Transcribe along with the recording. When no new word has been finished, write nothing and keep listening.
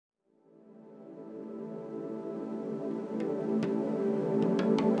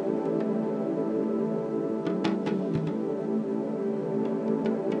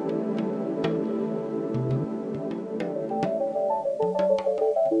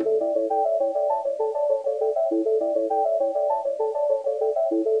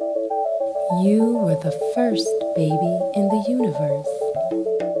You were the first baby in the universe.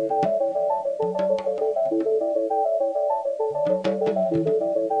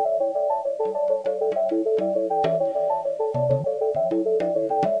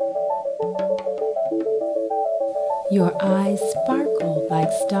 Your eyes sparkled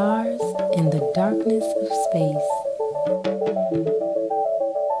like stars in the darkness of space.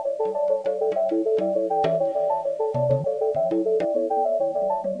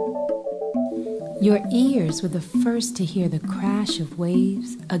 Your ears were the first to hear the crash of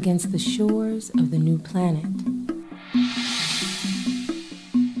waves against the shores of the new planet.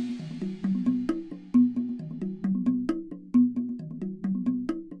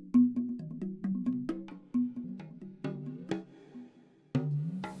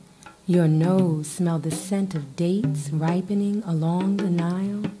 Your nose smelled the scent of dates ripening along the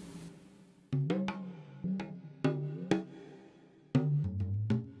Nile.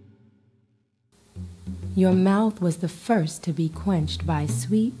 Your mouth was the first to be quenched by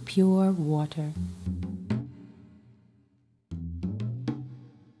sweet, pure water.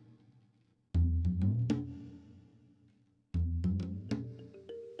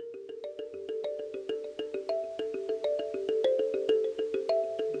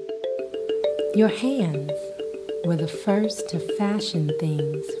 Your hands were the first to fashion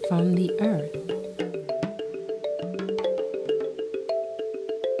things from the earth.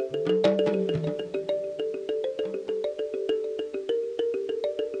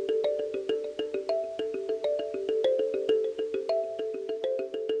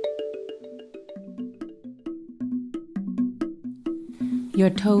 Your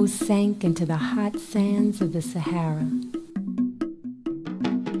toes sank into the hot sands of the Sahara.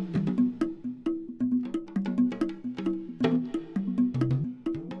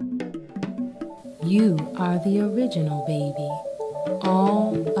 You are the original baby.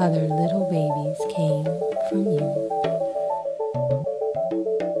 All other little babies came from you.